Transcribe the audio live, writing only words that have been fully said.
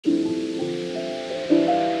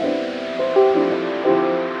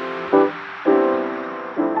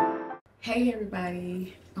Hey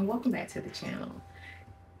everybody, and welcome back to the channel.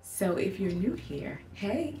 So if you're new here,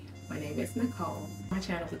 hey, my name is Nicole. My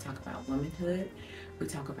channel, we talk about womanhood, we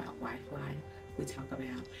talk about wife life, we talk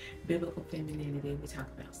about biblical femininity, we talk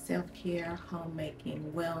about self-care,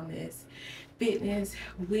 homemaking, wellness, fitness.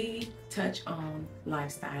 We touch on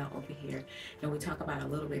lifestyle over here, and we talk about a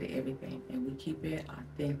little bit of everything, and we keep it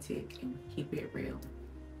authentic and we keep it real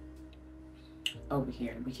over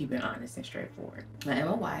here. We keep it honest and straightforward. I am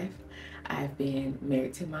a wife. I've been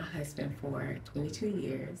married to my husband for 22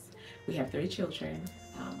 years. We have 3 children.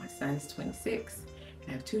 My son is 26.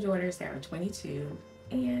 I have 2 daughters that are 22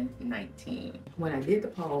 and 19. When I did the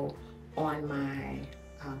poll on my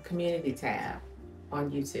community tab on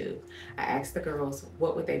YouTube, I asked the girls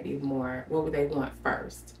what would they want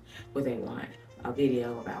first? Would they want a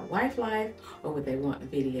video about wife life, or would they want a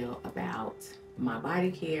video about my body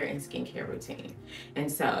care and skincare routine?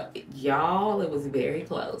 And so y'all, it was very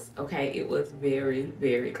close. Okay, it was very,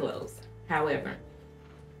 very close. However,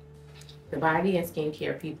 the body and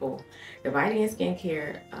skincare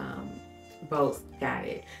votes got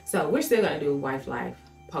it. So we're still gonna do wife life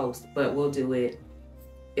post, but we'll do it.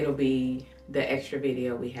 It'll be the extra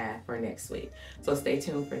video we have for next week. So stay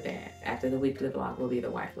tuned for that. After the weekly vlog will be the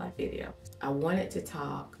wife life video. I wanted to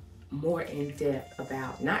talk more in depth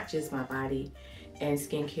about not just my body and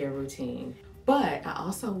skincare routine, but I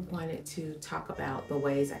also wanted to talk about the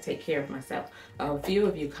ways I take care of myself. A few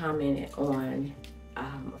of you commented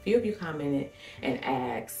and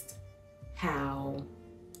asked how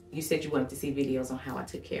you said you wanted to see videos on how I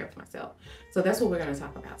took care of myself. So that's what we're going to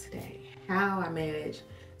talk about today. How I manage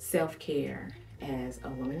self-care as a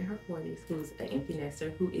woman in her 40s who's an empty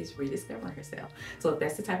nester who is rediscovering herself. So if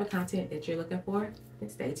that's the type of content that you're looking for, then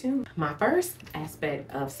stay tuned. My first aspect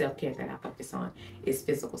of self-care that I focus on is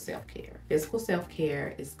physical self-care.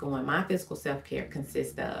 My physical self-care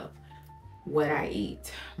consists of what I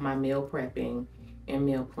eat, my meal prepping and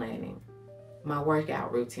meal planning, my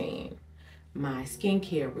workout routine, my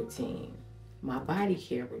skincare routine, my body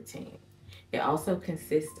care routine. It also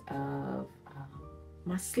consists of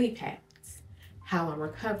my sleep habits, how I'm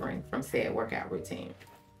recovering from said workout routine.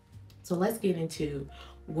 So let's get into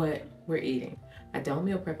what we're eating. I don't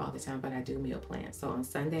meal prep all the time, but I do meal plan. So on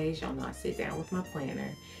Sundays, y'all know I sit down with my planner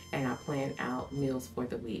and I plan out meals for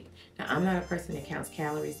the week. Now, I'm not a person that counts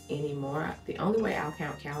calories anymore. The only way I'll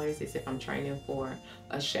count calories is if I'm training for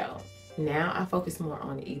a show. Now I focus more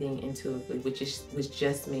on eating intuitively, which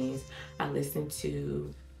just means I listen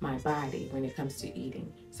to my body when it comes to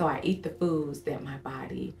eating. So I eat the foods that my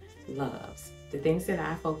body loves. The things that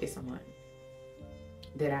I focus on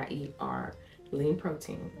that I eat are lean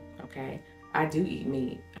protein, okay? I do eat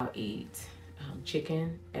meat. I'll eat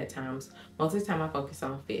chicken at times. Most of the time I focus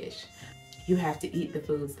on fish. You have to eat the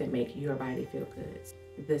foods that make your body feel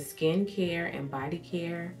good. The skincare and body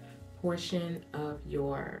care portion of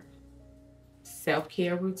your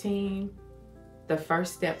self-care routine, the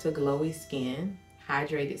first step to glowy skin,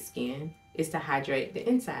 hydrated skin, is to hydrate the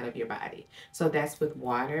inside of your body. So that's with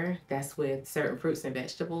water, that's with certain fruits and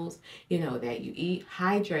vegetables, that you eat.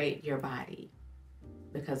 Hydrate your body,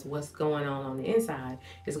 because what's going on the inside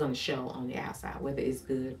is going to show on the outside, whether it's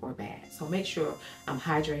good or bad. So make sure I'm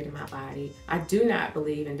hydrating my body. I do not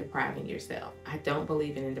believe in depriving yourself. I don't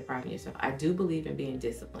believe in depriving yourself. I do believe in being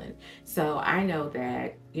disciplined. So I know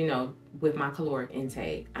that, with my caloric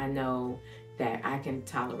intake, I know that I can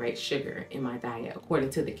tolerate sugar in my diet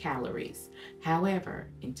according to the calories. However,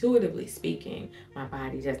 intuitively speaking, my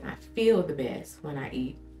body does not feel the best when I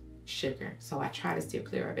eat sugar. So I try to steer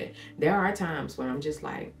clear of it. There are times when I'm just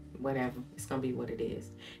like, whatever, it's gonna be what it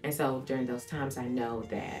is. And so during those times, I know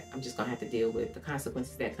that I'm just gonna have to deal with the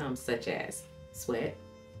consequences that come, such as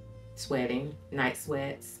sweating, night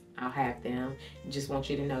sweats. I'll have them. Just want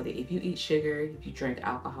you to know that if you eat sugar, if you drink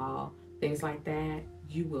alcohol, things like that,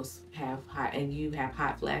 you will have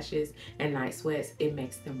hot flashes and night sweats. It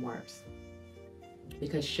makes them worse,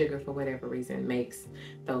 because sugar, for whatever reason, makes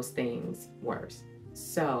those things worse.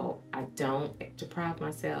 So I don't deprive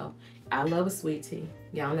myself. I love a sweet tea.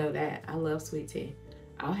 Y'all know that. I love sweet tea.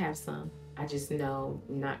 I'll have some. I just know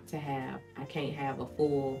not to have, I can't have a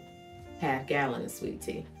full half gallon of sweet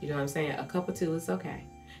tea. You know what I'm saying? A cup or two is okay.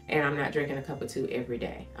 And I'm not drinking a cup or two every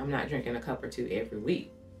day. I'm not drinking a cup or two every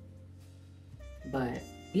week. But,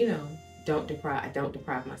 I don't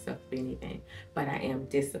deprive myself of anything, but I am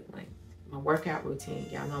disciplined. My workout routine,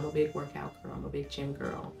 y'all know I'm a big workout girl. I'm a big gym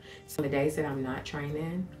girl. So the days that I'm not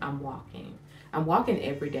training, I'm walking. I'm walking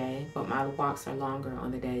every day, but my walks are longer on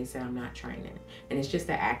the days that I'm not training. And it's just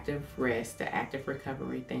the active rest, the active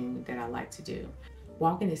recovery thing that I like to do.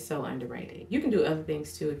 Walking is so underrated. You can do other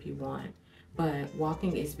things too if you want, But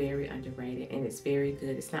walking is very underrated and it's very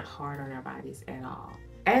good. It's not hard on our bodies at all.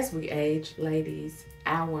 As we age, ladies,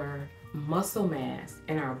 our muscle mass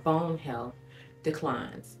and our bone health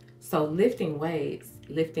declines. So lifting weights,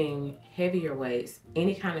 lifting heavier weights,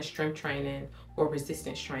 any kind of strength training or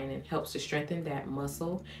resistance training helps to strengthen that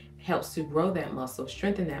muscle, helps to grow that muscle,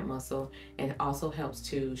 strengthen that muscle, and also helps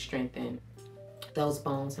to strengthen those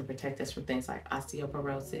bones and protect us from things like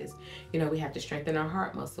osteoporosis. You know, we have to strengthen our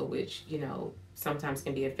heart muscle, which, you know, sometimes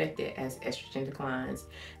can be affected as estrogen declines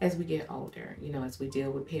as we get older, you know, as we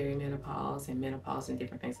deal with perimenopause and menopause and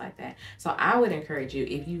different things like that. So I would encourage you,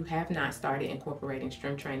 if you have not started incorporating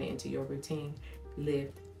strength training into your routine,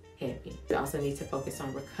 lift heavy. You also need to focus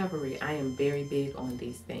on recovery. I am very big on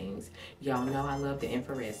these things. Y'all know I love the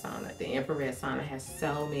infrared sauna. The infrared sauna has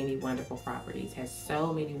so many wonderful properties, has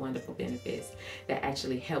so many wonderful benefits that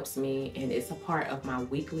actually helps me, and it's a part of my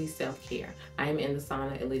weekly self-care. I am in the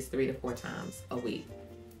sauna at least 3 to 4 times a week.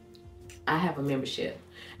 I have a membership,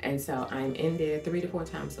 and so I'm in there 3 to 4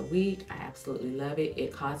 times a week. I absolutely love it.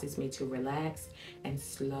 It causes me to relax and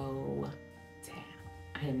slow down.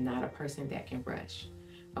 I am not a person that can rush.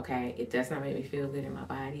 Okay, it does not make me feel good in my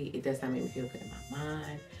body. It does not make me feel good in my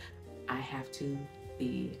mind. I have to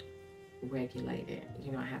be regulated.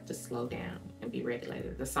 You know, I have to slow down and be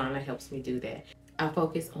regulated. The sauna helps me do that. I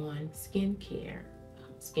focus on skincare.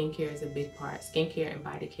 Skincare is a big part. Skincare and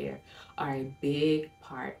body care are a big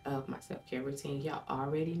part of my self-care routine. Y'all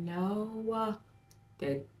already know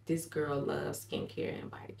that this girl loves skincare and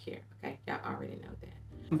body care. Okay, y'all already know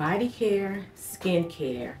that. Body care,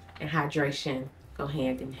 skincare, and hydration go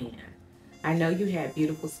hand in hand. I know you had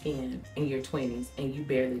beautiful skin in your 20s and you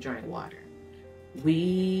barely drank water.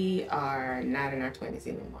 We are not in our 20s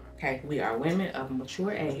anymore, okay? We are women of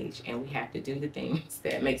mature age and we have to do the things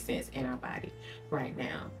that make sense in our body right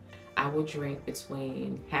now. I will drink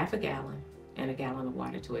between half a gallon and a gallon of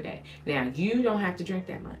water a day. Now, you don't have to drink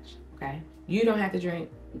that much, okay? You don't have to drink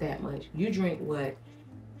that much. You drink what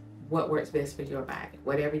works best for your body.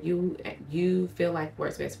 Whatever you feel like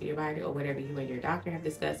works best for your body, or whatever you and your doctor have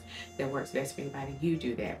discussed that works best for your body, you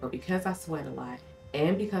do that. But because I sweat a lot,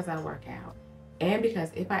 and because I work out, and because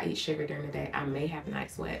if I eat sugar during the day, I may have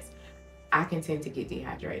night sweats, I can tend to get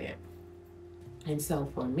dehydrated. And so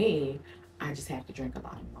for me, I just have to drink a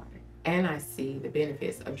lot of water. And I see the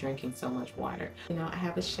benefits of drinking so much water. You know, I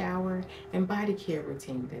have a shower and body care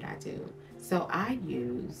routine that I do. So I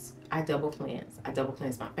double cleanse. I double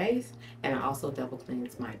cleanse my face and I also double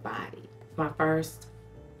cleanse my body. My first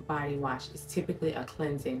body wash is typically a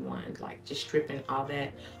cleansing one, like just stripping all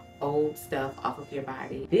that old stuff off of your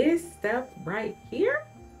body. This stuff right here,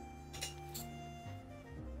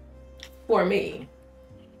 for me,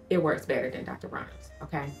 it works better than Dr. Bronner's,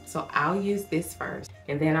 okay? So I'll use this first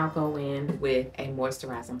and then I'll go in with a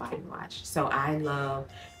moisturizing body wash. So I love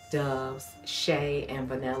Dove's Shea and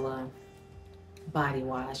Vanilla body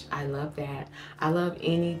wash. I love that. I love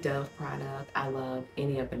any Dove product. I love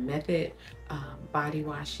any of the Method body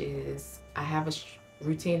washes. I have a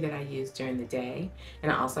routine that I use during the day,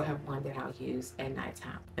 and I also have one that I'll use at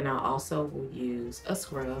nighttime. And I also will use a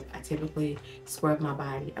scrub. I typically scrub my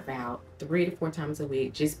body about 3 to 4 times a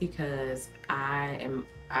week just because I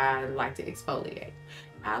like to exfoliate.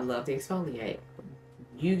 I love to exfoliate.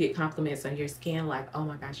 You get compliments on your skin like, oh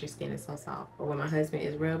my gosh, your skin is so soft. Or when my husband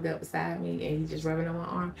is rubbed up beside me and he's just rubbing on my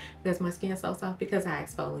arm because my skin is so soft, because I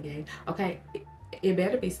exfoliate. Okay, it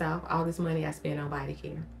better be soft, all this money I spend on body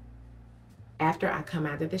care. After I come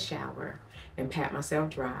out of the shower and pat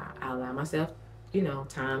myself dry, I allow myself, you know,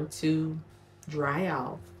 time to dry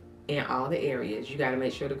off in all the areas. You got to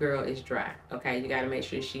make sure the girl is dry, okay? You got to make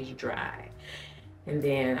sure she's dry. And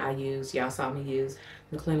then I use, y'all saw me use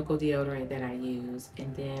the clinical deodorant that I use.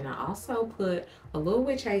 And then I also put a little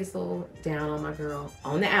witch hazel down on my girl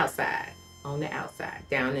on the outside,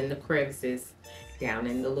 down in the crevices, down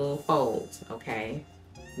in the little folds, okay?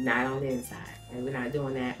 Not on the inside. And we're not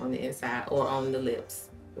doing that on the inside or on the lips.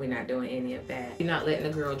 We're not doing any of that. You're not letting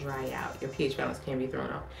the girl dry out. Your pH balance can be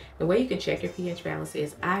thrown off. The way you can check your pH balance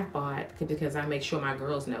is because I make sure my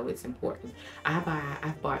girls know it's important.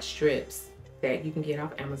 I've bought strips that you can get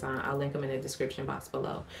off Amazon. I'll link them in the description box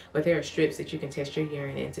below. But there are strips that you can test your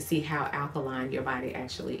urine in to see how alkaline your body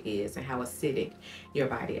actually is and how acidic your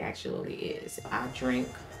body actually is. I drink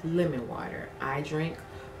lemon water. I drink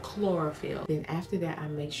chlorophyll. Then after that, I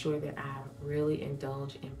make sure that I really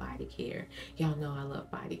indulge in body care. Y'all know I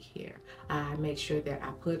love body care. I make sure that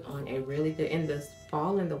I put on a really good, in the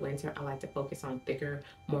fall and the winter, I like to focus on thicker,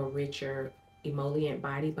 more richer emollient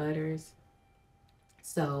body butters.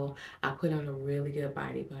 So I put on a really good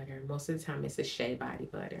body butter. Most of the time it's a shea body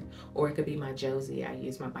butter, or it could be my Josie. I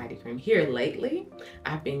use my body cream. Here lately,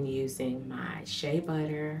 I've been using my shea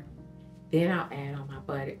butter. Then I'll add on my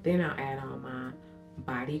butter. Then I'll add on my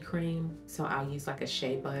body cream. So I'll use like a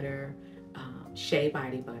shea butter, shea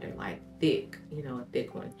body butter, like thick, a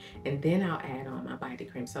thick one. And then I'll add on my body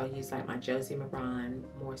cream. So I'll use like my Josie Maran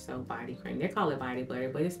more so body cream. They call it body butter,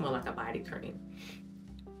 but it's more like a body cream.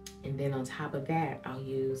 And then on top of that, I'll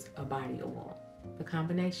use a body oil. The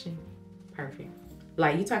combination, perfect.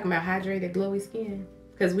 Like, you talking about hydrated, glowy skin?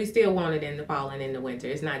 Because we still want it in the fall and in the winter.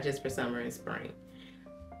 It's not just for summer and spring.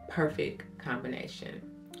 Perfect combination.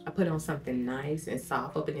 I put on something nice and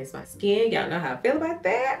soft up against my skin. Y'all know how I feel about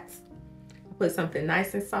that. I put something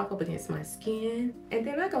nice and soft up against my skin, and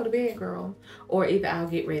then I go to bed, girl. Or either I'll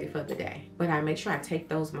get ready for the day. But I make sure I take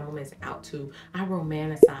those moments out I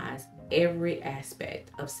romanticize every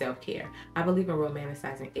aspect of self-care. I believe in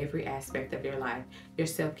romanticizing every aspect of your life. Your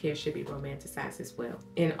self-care should be romanticized as well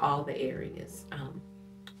in all the areas.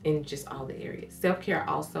 In just all the areas. Self-care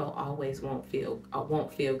also always won't feel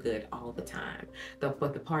good all the time.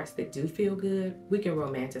 But the parts that do feel good, we can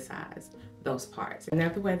romanticize those parts.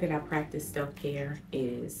 Another way that I practice self-care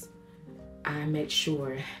is I make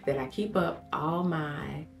sure that I keep up all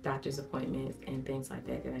my doctor's appointments and things like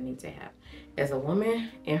that I need to have. As a woman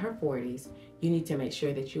in her 40s, you need to make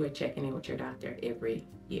sure that you are checking in with your doctor every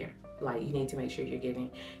year. Like, you need to make sure you're getting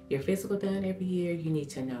your physical done every year. You need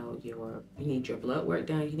to know you need your blood work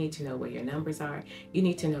done. You need to know where your numbers are. You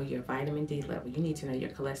need to know your vitamin D level. You need to know your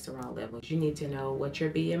cholesterol levels. You need to know what your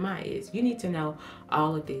BMI is. You need to know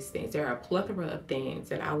all of these things. There are a plethora of things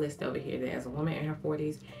that I'll list over here that as a woman in her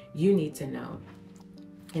 40s, you need to know.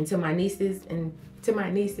 And to my nieces and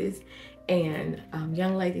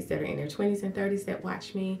young ladies that are in their 20s and 30s that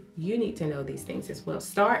watch me, you need to know these things as well.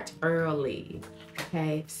 Start early,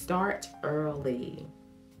 okay? Start early,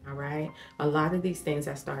 all right? A lot of these things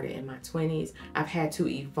I started in my 20s. I've had to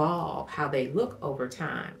evolve how they look over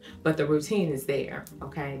time, but the routine is there,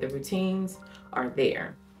 okay? The routines are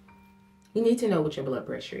there. You need to know what your blood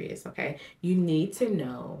pressure is, okay? You need to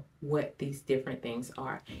know what these different things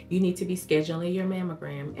are. You need to be scheduling your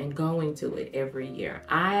mammogram and going to it every year.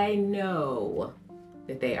 I know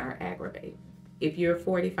that they are aggravating. If you're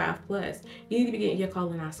 45 plus, you need to be getting your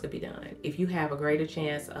colonoscopy done. If you have a greater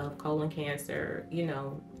chance of colon cancer,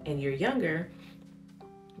 and you're younger,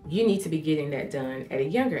 you need to be getting that done at a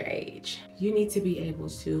younger age. You need to be able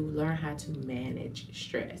to learn how to manage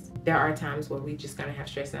stress. There are times where we're just gonna have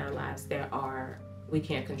stress in our lives. We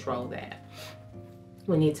can't control that.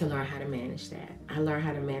 We need to learn how to manage that. I learned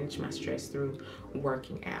how to manage my stress through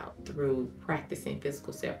working out, through practicing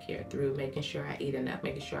physical self-care, through making sure I eat enough,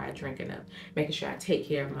 making sure I drink enough, making sure I take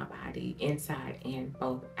care of my body inside and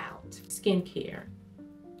both out. Skincare.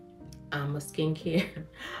 I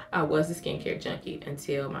was a skincare junkie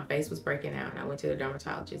until my face was breaking out and I went to the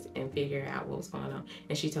dermatologist and figured out what was going on.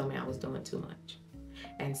 And she told me I was doing too much.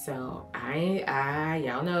 And so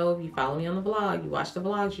y'all know, if you follow me on the vlog, you watch the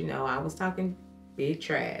vlogs, I was talking big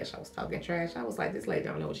trash. I was talking trash. I was like, this lady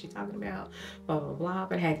don't know what she's talking about, blah, blah, blah,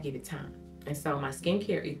 but I had to give it time. And so my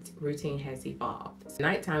skincare routine has evolved.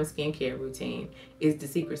 Nighttime skincare routine is the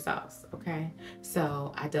secret sauce, okay?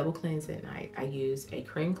 So I double cleanse at night. I use a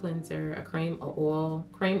cream cleanser, a cream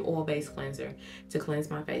oil-based cleanser to cleanse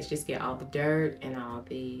my face. Just get all the dirt and all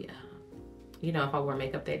the, if I wore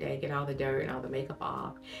makeup that day, get all the dirt and all the makeup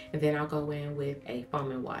off. And then I'll go in with a foam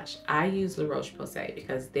and wash. I use La Roche-Posay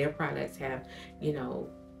because their products have,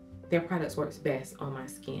 their products works best on my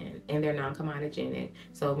skin, and they're non-comedogenic,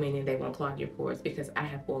 so meaning they won't clog your pores because I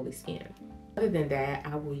have oily skin. Other than that,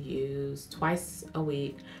 I will use twice a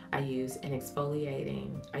week. I use I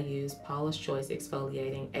use Paula's Choice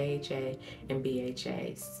exfoliating AHA and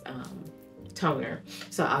BHA toner.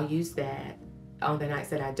 So I'll use that on the nights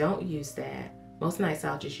that I don't use that. Most nights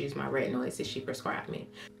I'll just use my retinoids that she prescribed me.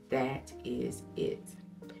 That is it.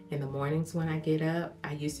 In the mornings when I get up,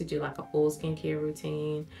 I used to do like a full skincare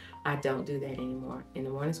routine. I don't do that anymore. In the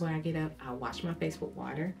mornings when I get up, I wash my face with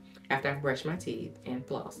water. After I've brushed my teeth and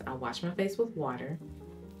floss, I wash my face with water.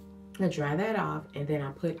 I dry that off, and then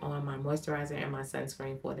I put on my moisturizer and my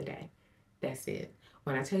sunscreen for the day. That's it.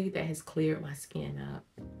 When I tell you that has cleared my skin up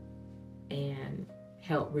and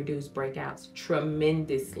helped reduce breakouts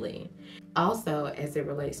tremendously. Also, as it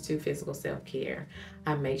relates to physical self-care,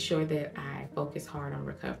 I make sure that I focus hard on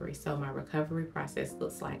recovery. So my recovery process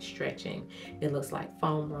looks like stretching. It looks like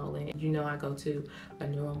foam rolling. I go to a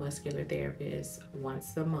neuromuscular therapist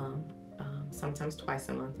once a month. sometimes twice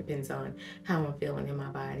a month, depends on how I'm feeling in my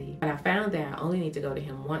body. But I found that I only need to go to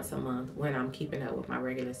him once a month when I'm keeping up with my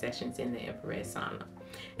regular sessions in the infrared sauna.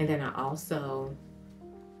 And then I also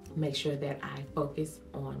make sure that I focus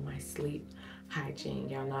on my sleep hygiene.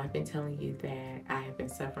 Y'all know I've been telling you that I have been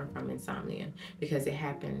suffering from insomnia because it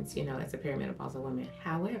happens, you know, as a perimenopausal woman.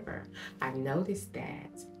 However, I've noticed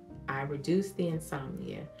that I reduce the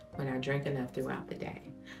insomnia when I drink enough throughout the day.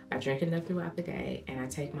 I drink enough throughout the day and I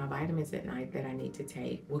take my vitamins at night that I need to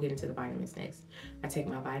take. We'll get into the vitamins next. I take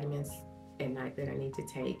my vitamins at night that I need to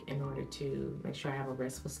take in order to make sure I have a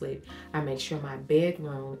restful sleep. I make sure my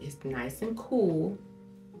bedroom is nice and cool,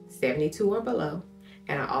 72 or below,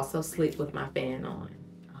 and I also sleep with my fan on.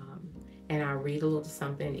 And I read a little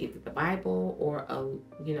something, either the Bible or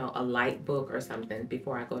a light book or something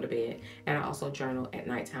before I go to bed. And I also journal at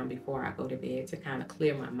nighttime before I go to bed to kind of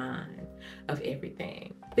clear my mind of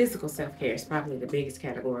everything. Physical self-care is probably the biggest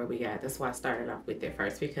category we got. That's why I started off with it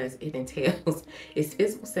first, because it entails, it's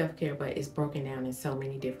physical self-care, but it's broken down in so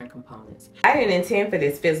many different components. I didn't intend for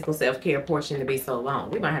this physical self-care portion to be so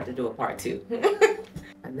long. We might have to do a part 2.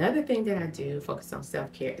 Another thing that I do focus on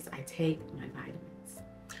self-care is I take my vitamins.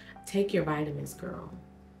 Take your vitamins, girl.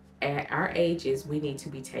 At our ages, we need to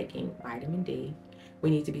be taking vitamin D. We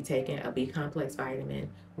need to be taking a B complex vitamin.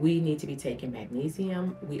 We need to be taking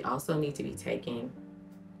magnesium. We also need to be taking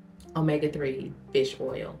omega-3 fish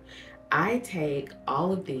oil. I take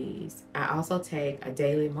all of these. I also take a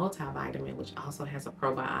daily multivitamin, which also has a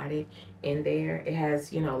probiotic in there. It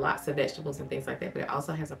has, lots of vegetables and things like that, but it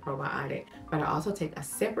also has a probiotic. But I also take a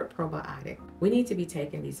separate probiotic. We need to be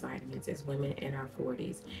taking these vitamins as women in our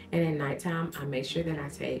 40s. And at nighttime, I make sure that I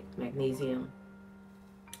take magnesium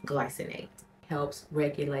glycinate. It helps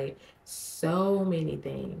regulate so many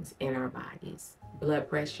things in our bodies. Blood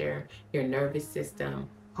pressure, your nervous system,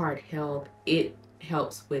 heart health. It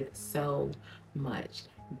helps with so much.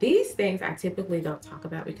 These things I typically don't talk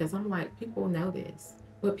about because I'm like, people know this,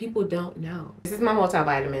 but people don't know. This is my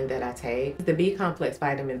multivitamin that I take, the B complex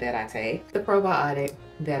vitamin that I take, the probiotic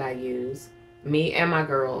that I use. Me and my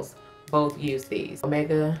girls both use these.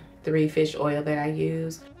 Omega-3 fish oil that I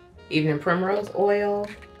use, evening primrose oil,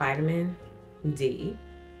 vitamin D,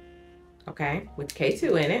 okay, with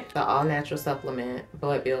K2 in it, the all-natural supplement,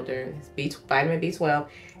 blood builder, vitamin B12,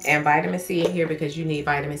 and vitamin C in here because you need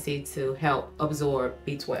vitamin C to help absorb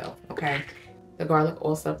B12, okay? The garlic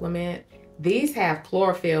oil supplement. These have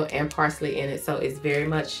chlorophyll and parsley in it, so it's very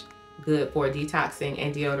much good for detoxing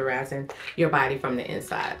and deodorizing your body from the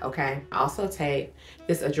inside, okay? I also take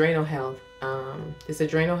this adrenal health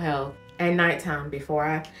at nighttime before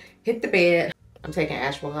I hit the bed. I'm taking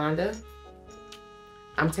ashwagandha.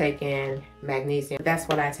 I'm taking magnesium. That's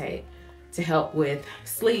what I take to help with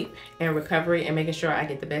sleep and recovery and making sure I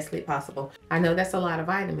get the best sleep possible. I know that's a lot of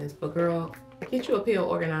vitamins, but girl, get you a pill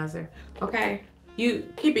organizer, okay?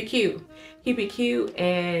 You keep it cute. Keep it cute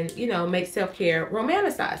and, make self-care,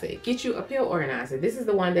 romanticize it. Get you a pill organizer. This is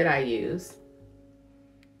the one that I use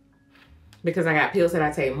because I got pills that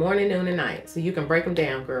I take morning, noon, and night. So you can break them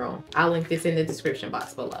down, girl. I'll link this in the description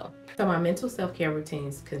box below. So my mental self-care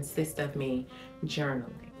routines consist of me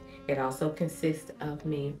journaling. It also consists of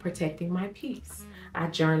me protecting my peace. I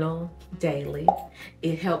journal daily.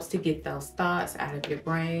 It helps to get those thoughts out of your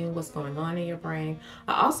brain, what's going on in your brain.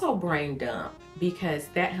 I also brain dump because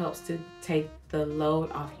that helps to take the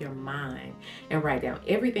load off your mind and write down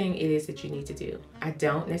everything it is that you need to do. I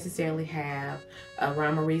don't necessarily have a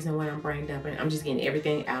rhyme or reason when I'm brain dumping. I'm just getting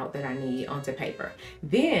everything out that I need onto paper.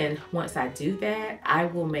 Then once I do that, I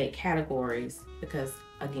will make categories because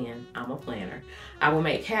again, I'm a planner. I will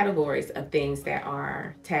make categories of things that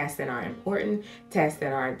are tasks that are important, tasks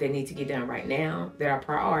that need to get done right now, that are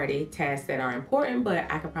priority, tasks that are important, but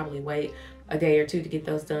I could probably wait a day or two to get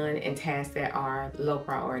those done, and tasks that are low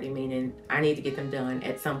priority, meaning I need to get them done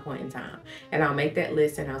at some point in time. And I'll make that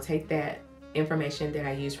list and I'll take that information that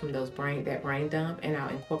I use from that brain dump, and I'll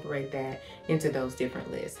incorporate that into those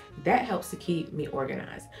different lists. That helps to keep me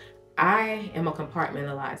organized. I am a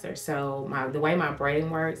compartmentalizer, so the way my brain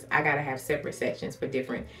works, I gotta have separate sections for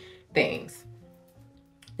different things.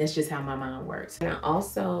 That's just how my mind works. And I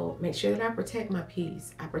also make sure that I protect my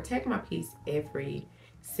peace. I protect my peace every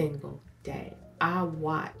single day. I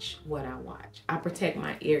watch what I watch. I protect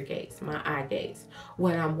my ear gates, my eye gates,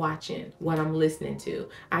 what I'm watching, what I'm listening to.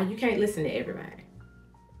 You can't listen to everybody.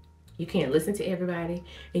 You can't listen to everybody,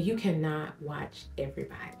 and you cannot watch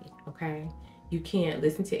everybody, okay? You can't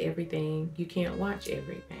listen to everything. You can't watch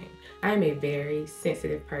everything. I am a very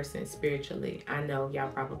sensitive person spiritually. I know y'all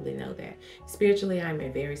probably know that. Spiritually, I'm a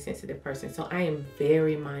very sensitive person. So I am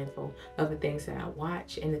very mindful of the things that I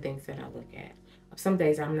watch and the things that I look at. Some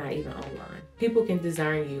days I'm not even online. People can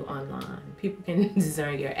discern you online. People can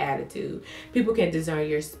discern your attitude. People can discern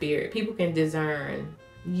your spirit. People can discern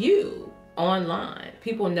you online.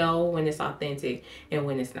 People know when it's authentic and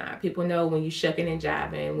when it's not. People know when you shucking and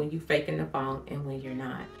jiving, when you faking the funk, and when you're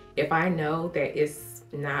not. If I know that it's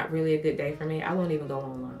not really a good day for me, I won't even go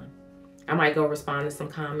online. I might go respond to some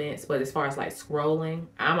comments, but as far as like scrolling,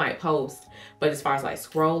 I might post. But as far as like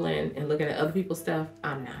scrolling and looking at other people's stuff,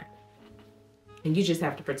 I'm not. And you just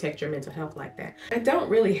have to protect your mental health like that. I don't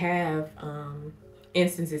really have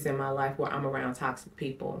instances in my life where I'm around toxic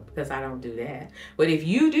people, because I don't do that. But if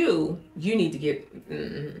you do, you need to get,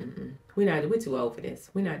 we're too old for this.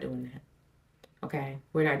 We're not doing that. Okay?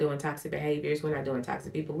 We're not doing toxic behaviors. We're not doing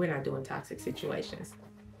toxic people. We're not doing toxic situations.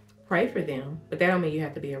 Pray for them, but that don't mean you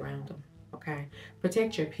have to be around them. Okay?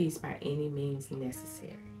 Protect your peace by any means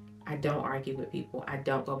necessary. I don't argue with people. I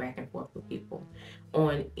don't go back and forth with people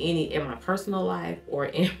in my personal life or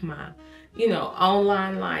in my,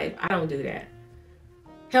 online life. I don't do that.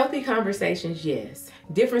 Healthy conversations, yes.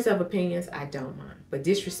 Difference of opinions, I don't mind. But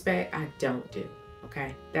disrespect, I don't do.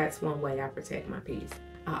 Okay? That's one way I protect my peace.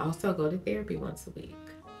 I also go to therapy once a week.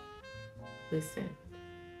 Listen,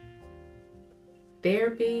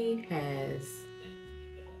 therapy has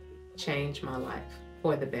changed my life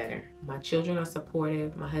for the better. My children are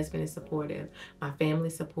supportive. My husband is supportive. My family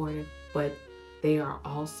is supportive. But they are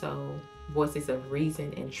also voices of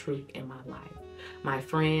reason and truth in my life. My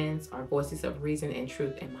friends are voices of reason and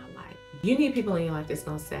truth in my life. You need people in your life that's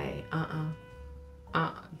going to say,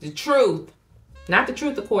 the truth. Not the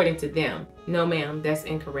truth according to them. No, ma'am, that's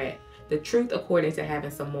incorrect. The truth according to having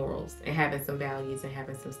some morals and having some values and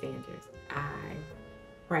having some standards. I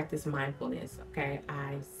practice mindfulness, okay?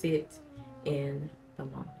 I sit in the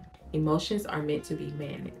moment. Emotions are meant to be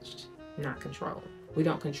managed, not controlled. We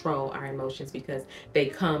don't control our emotions because they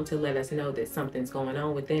come to let us know that something's going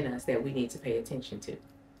on within us that we need to pay attention to.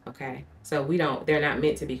 Okay? So they're not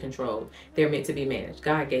meant to be controlled. They're meant to be managed.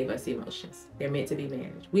 God gave us emotions. They're meant to be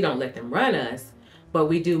managed. We don't let them run us, but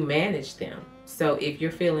we do manage them. So if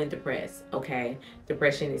you're feeling depressed, okay,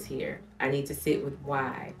 depression is here. I need to sit with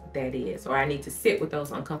why that is, or I need to sit with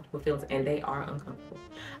those uncomfortable feelings, and they are uncomfortable.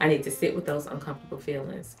 I need to sit with those uncomfortable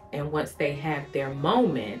feelings. And once they have their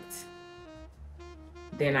moment,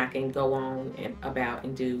 then I can go on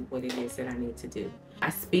and do what it is that I need to do. I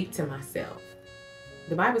speak to myself.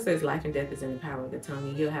 The Bible says life and death is in the power of the tongue,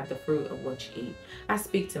 and you'll have the fruit of what you eat. I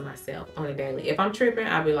speak to myself on a daily. If I'm tripping,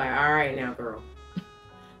 I'll be like, all right now, girl.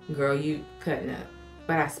 Girl, you cutting up.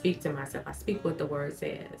 But I speak to myself. I speak what the word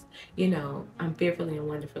says. I'm fearfully and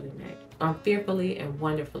wonderfully made. I'm fearfully and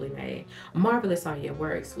wonderfully made. Marvelous are your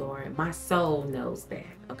works, Lord. My soul knows that,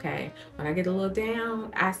 okay? When I get a little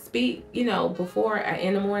down, I speak, before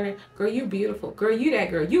in the morning, girl, you beautiful. Girl, you that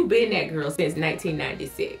girl. You been that girl since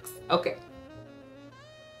 1996, okay?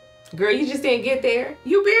 Girl, you just didn't get there.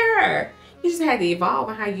 You been her. You just had to evolve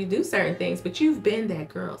on how you do certain things, but you've been that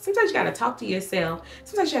girl. Sometimes you got to talk to yourself.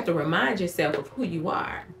 Sometimes you have to remind yourself of who you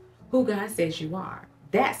are, who God says you are.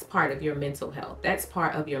 That's part of your mental health. That's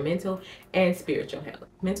part of your mental and spiritual health.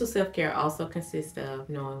 Mental self-care also consists of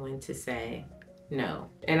knowing when to say no.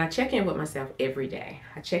 And I check in with myself every day.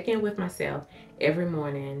 I check in with myself every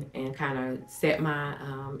morning and kind of set my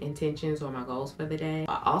intentions or my goals for the day.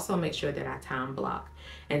 I also make sure that I time block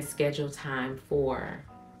and schedule time for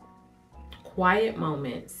quiet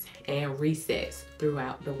moments and resets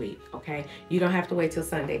throughout the week, okay? You don't have to wait till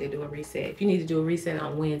Sunday to do a reset. If you need to do a reset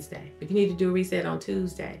on Wednesday, if you need to do a reset on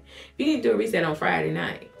Tuesday, if you need to do a reset on Friday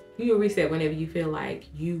night, you do a reset whenever you feel like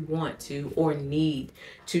you want to or need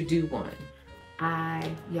to do one.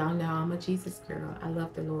 Y'all know I'm a Jesus girl. I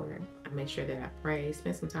love the Lord. I make sure that I pray,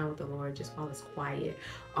 spend some time with the Lord just while it's quiet.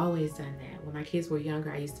 Always done that. When my kids were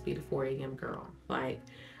younger, I used to be the 4 a.m. girl. Like,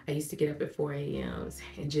 I used to get up at 4 a.m.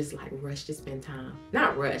 and just like rush to spend time.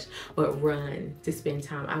 Not rush, but run to spend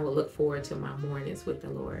time. I would look forward to my mornings with the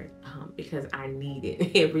Lord because I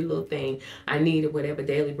needed every little thing. I needed whatever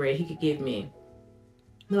daily bread he could give me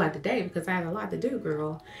throughout the day because I had a lot to do,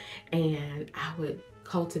 girl. And I would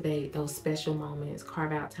cultivate those special moments,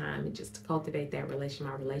 carve out time, and just to cultivate that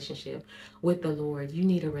my relationship with the Lord. You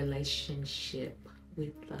need a relationship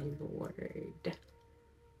with the Lord.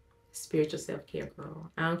 Spiritual self-care, girl.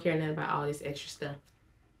 I don't care nothing about all this extra stuff.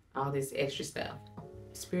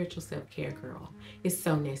 Spiritual self-care, girl. It's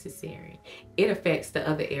so necessary. It affects the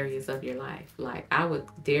other areas of your life. Like, I would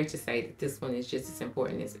dare to say that this one is just as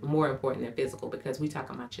important, it's more important than physical, because we talk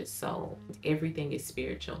about your soul. Everything is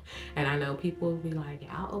spiritual. And I know people will be like,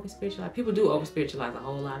 I'll over-spiritualize. People do over-spiritualize a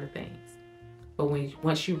whole lot of things. But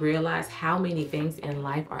once you realize how many things in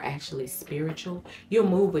life are actually spiritual, you'll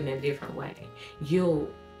move in a different way.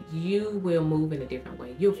 You will move in a different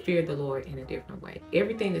way. You'll fear the Lord in a different way.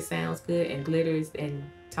 Everything that sounds good and glitters and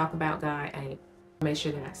talk about God, I make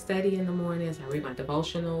sure that I study in the mornings. I read my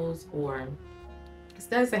devotionals, or it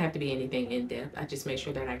doesn't have to be anything in depth. I just make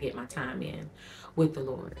sure that I get my time in with the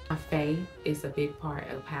Lord. My faith is a big part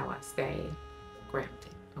of how I stay grounded.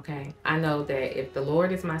 Okay, I know that if the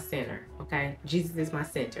Lord is my center, okay, Jesus is my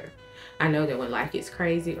center, I know that when life gets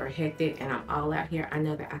crazy or hectic and I'm all out here, I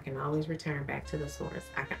know that I can always return back to the source.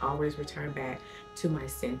 I can always return back to my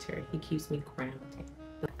center. He keeps me grounded.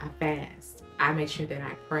 I fast. I make sure that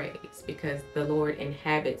I praise, because the Lord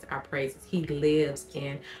inhabits our praises. He lives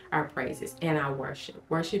in our praises. And our worship.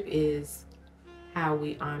 Worship is how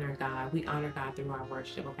we honor God. We honor God through our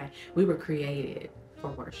worship, okay? We were created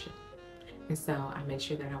for worship. And so I make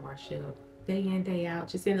sure that I worship day in, day out,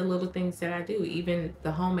 just in the little things that I do. Even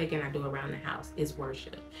the homemaking I do around the house is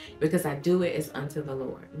worship, because I do it as unto the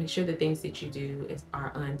Lord. Make sure the things that you do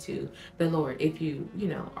are unto the Lord. If you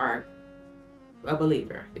are a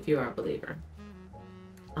believer, if you are a believer.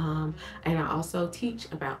 And I also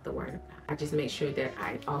teach about the Word of God. I just make sure that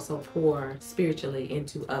I also pour spiritually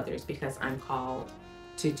into others, because I'm called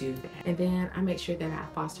to do that. And then I make sure that I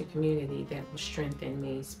foster community that will strengthen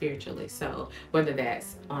me spiritually. So whether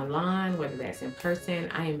that's online, whether that's in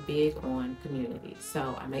person, I am big on community.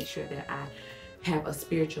 So I make sure that I have a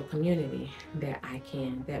spiritual community that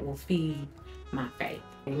will feed my faith.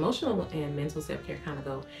 Emotional and mental self-care kind of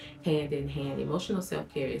go hand in hand. Emotional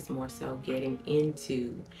self-care is more so getting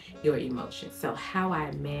into your emotions. So how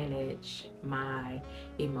I manage my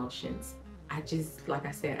emotions, I just, like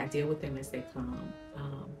I said, I deal with them as they come.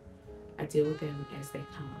 I deal with them as they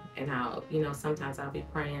come. And I'll, sometimes I'll be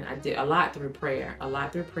praying. I do a lot through prayer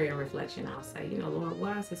and reflection. I'll say, Lord,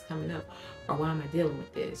 why is this coming up? Or why am I dealing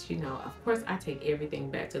with this? Of course, I take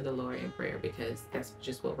everything back to the Lord in prayer, because that's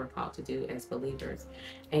just what we're called to do as believers.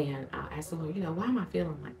 And I'll ask the Lord, why am I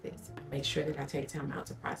feeling like this? I make sure that I take time out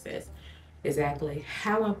to process exactly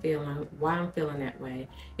how I'm feeling, why I'm feeling that way.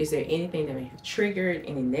 Is there anything that may have triggered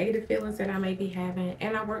any negative feelings that I may be having?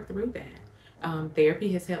 And I work through that.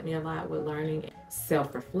 Therapy has helped me a lot with learning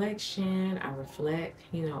self-reflection. I reflect,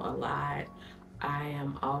 a lot. I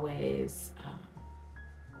am always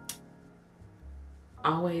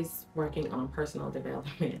working on personal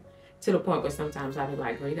development, to the point where sometimes I'll be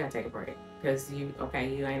like, girl, you gotta take a break, because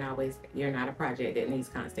you're not a project that needs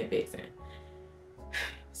constant fixing.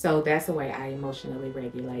 So that's the way I emotionally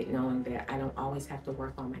regulate, knowing that I don't always have to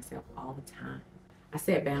work on myself all the time. I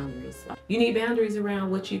set boundaries. You need boundaries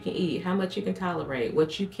around what you can eat, how much you can tolerate,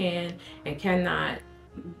 what you can and cannot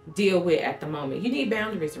deal with at the moment. You need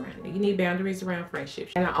boundaries around it. You need boundaries around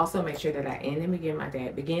friendships. And I also make sure that I end and begin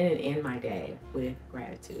and end my day with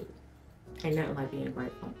gratitude. Ain't nothing like being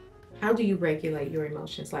grateful. How do you regulate your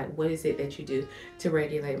emotions? Like, what is it that you do to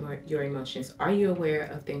regulate your emotions? Are you aware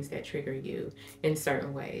of things that trigger you in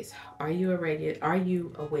certain ways? Are you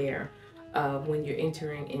aware of when you're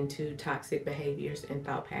entering into toxic behaviors and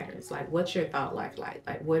thought patterns? Like, what's your thought life like?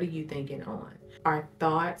 Like, what are you thinking on? Our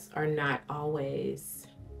thoughts are not always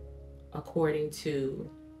according to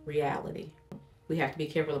reality. We have to be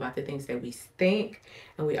careful about the things that we think,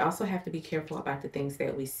 and we also have to be careful about the things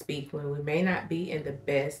that we speak when we may not be in the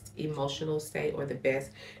best emotional state or the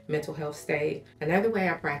best mental health state. Another way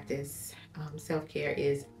I practice self-care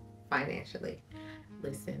is financially.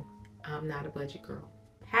 Listen, I'm not a budget girl.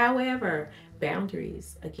 However,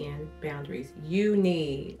 boundaries. You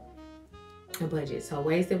need a budget. So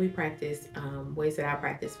ways that I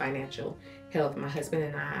practice financial health. My husband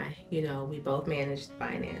and I, we both manage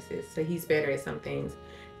finances. So he's better at some things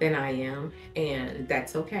than I am, and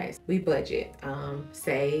that's okay. We budget,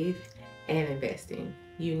 save, and investing.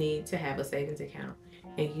 You need to have a savings account,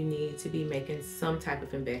 and you need to be making some type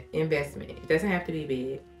of investment. It doesn't have to be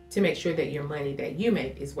big, to make sure that your money that you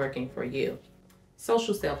make is working for you.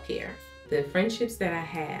 Social self-care. The friendships that I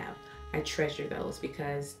have, I treasure those,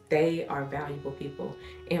 because they are valuable people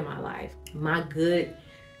in my life. My good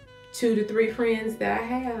 2 to 3 friends that I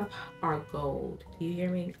have are gold. Do you hear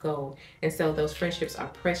me? Gold. And so those friendships are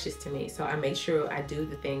precious to me. So I make sure I do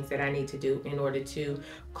the things that I need to do in order to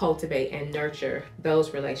cultivate and nurture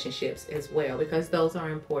those relationships as well, because those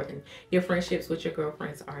are important. Your friendships with your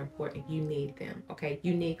girlfriends are important. You need them, okay?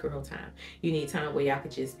 You need girl time. You need time where y'all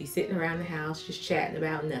could just be sitting around the house, just chatting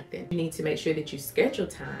about nothing. You need to make sure that you schedule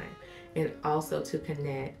time, and also to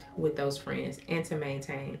connect with those friends and to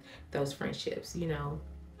maintain those friendships.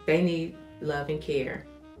 They need love and care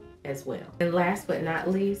as well. And last but not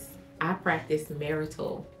least, I practice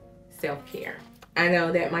marital self-care. I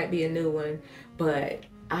know that might be a new one, but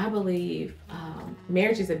I believe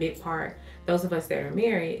marriage is a big part. Those of us that are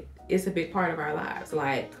married, it's a big part of our lives.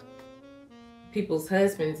 Like people's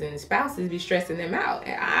husbands and spouses be stressing them out.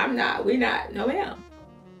 And I'm not, we not, no ma'am.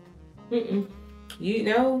 Mm-mm. You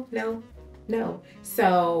know, no, no.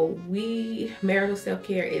 So marital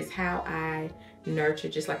self-care is how I nurture,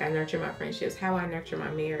 just like I nurture my friendships, how I nurture my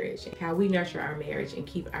marriage, how we nurture our marriage and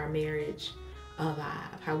keep our marriage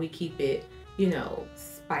alive, how we keep it,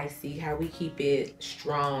 spicy, how we keep it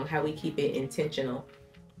strong, how we keep it intentional.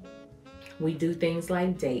 We do things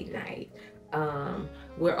like date night.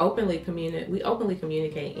 We openly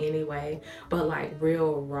communicate anyway, but like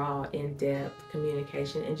real raw, in-depth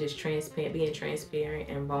communication and just being transparent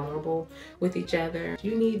and vulnerable with each other.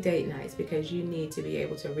 You need date nights because you need to be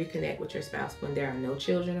able to reconnect with your spouse when there are no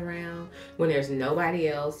children around, when there's nobody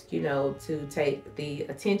else, to take the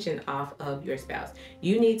attention off of your spouse.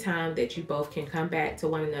 You need time that you both can come back to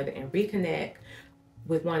one another and reconnect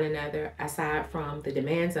with one another, aside from the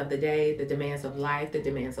demands of the day, the demands of life, the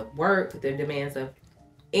demands of work, the demands of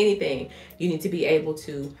anything. You need to be able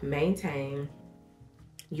to maintain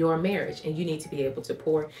your marriage, and you need to be able to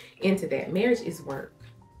pour into that. Marriage is work.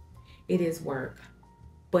 It is work,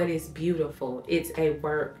 but it's beautiful. It's a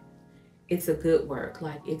work. It's a good work.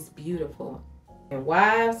 Like, it's beautiful. And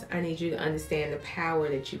wives, I need you to understand the power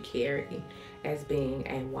that you carry as being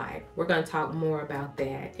a wife. We're going to talk more about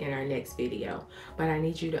that in our next video, but I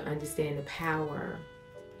need you to understand the power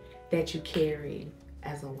that you carry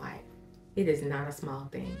as a wife. It is not a small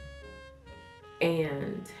thing.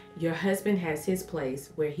 And your husband has his place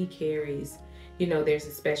where he carries, there's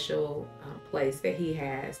a special place that he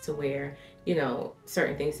has to where,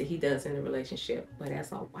 certain things that he does in the relationship. But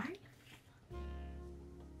as a wife,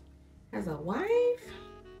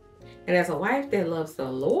 and as a wife that loves the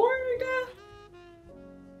Lord,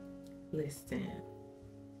 listen,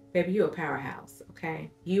 baby, you're a powerhouse,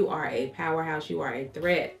 okay? You are a powerhouse. You are a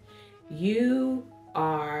threat. You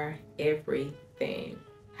are everything.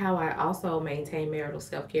 How I also maintain marital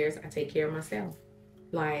self-care is I take care of myself.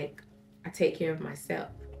 Like, I take care of myself.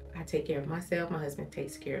 I take care of myself. My husband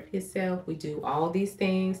takes care of himself. We do all these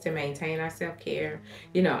things to maintain our self-care.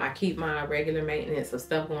 I keep my regular maintenance of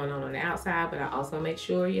stuff going on the outside, but I also make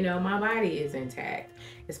sure, my body is intact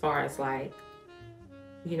as far as like,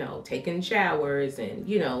 taking showers and,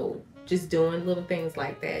 just doing little things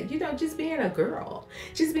like that. Just being a girl,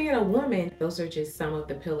 just being a woman. Those are just some of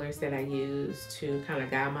the pillars that I use to kind of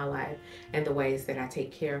guide my life and the ways that I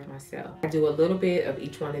take care of myself. I do a little bit of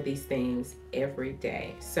each one of these things every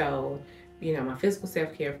day. So, my physical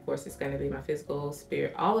self-care, of course, is going to be my physical,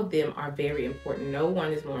 spirit. All of them are very important. No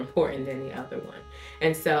one is more important than the other one.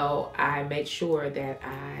 And so I make sure that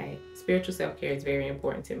spiritual self-care is very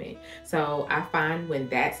important to me. So I find when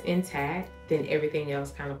that's intact, then everything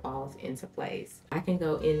else kind of falls into place. I can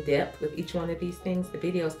go in depth with each one of these things. The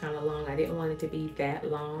video is kind of long. I didn't want it to be that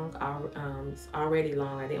long. It's already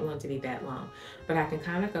long. I didn't want it to be that long. But I can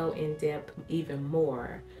kind of go in depth even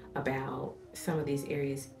more about some of these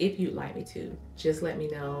areas. If you'd like me to, just let me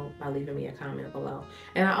know by leaving me a comment below.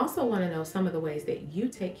 And I also want to know some of the ways that you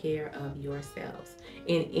take care of yourselves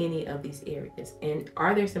in any of these areas. And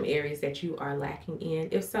are there some areas that you are lacking in?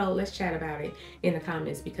 If so, let's chat about it in the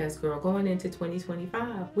comments, because girl, going into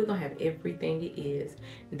 2025, we're gonna have everything it is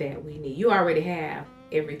that we need. You already have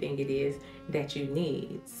everything it is that you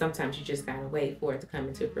need. Sometimes you just gotta wait for it to come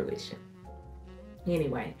into fruition.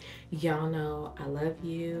 Anyway, y'all know I love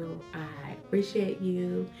you. I appreciate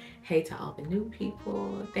you. Hey to all the new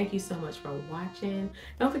people. Thank you so much for watching.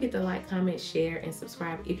 Don't forget to like, comment, share, and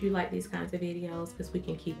subscribe if you like these kinds of videos, because we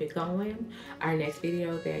can keep it going. Our next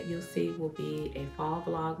video that you'll see will be a fall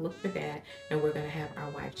vlog. Look for that. And we're going to have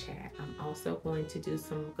our wife chat. I'm also going to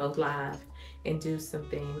go live and do some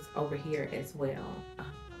things over here as well.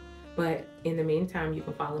 But in the meantime, you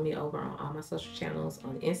can follow me over on all my social channels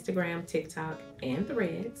on Instagram, TikTok, and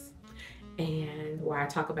Threads, and where I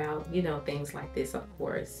talk about, things like this, of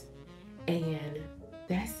course. And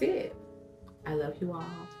that's it. I love you all.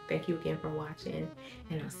 Thank you again for watching,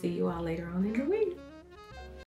 and I'll see you all later on in the week.